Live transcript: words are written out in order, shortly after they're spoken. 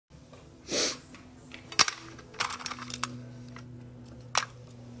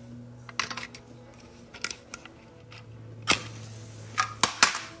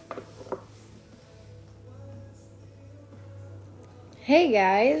Hey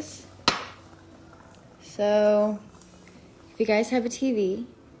guys, so if you guys have a TV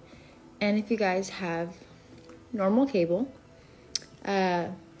and if you guys have normal cable,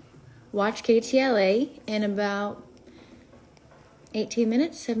 watch KTLA in about 18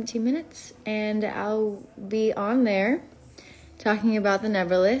 minutes, 17 minutes, and I'll be on there talking about the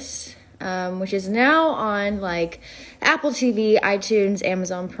Neverlist, which is now on like Apple TV, iTunes,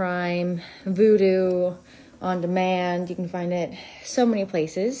 Amazon Prime, Vudu, On Demand. You can find it so many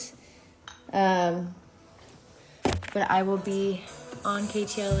places. But I will be on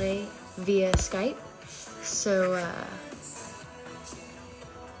KTLA via Skype. So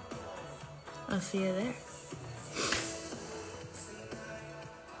I'll see you there.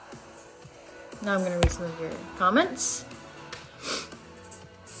 Now I'm going to read some of your comments.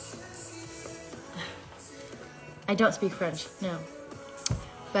 I don't speak French, no.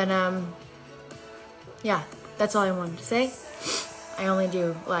 But yeah, that's all I wanted to say. I only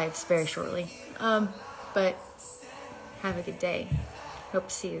do lives very shortly. But have a good day. Hope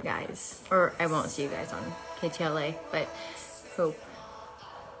to see you guys. Or I won't see you guys on KTLA, but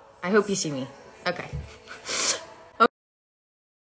I hope you see me. Okay.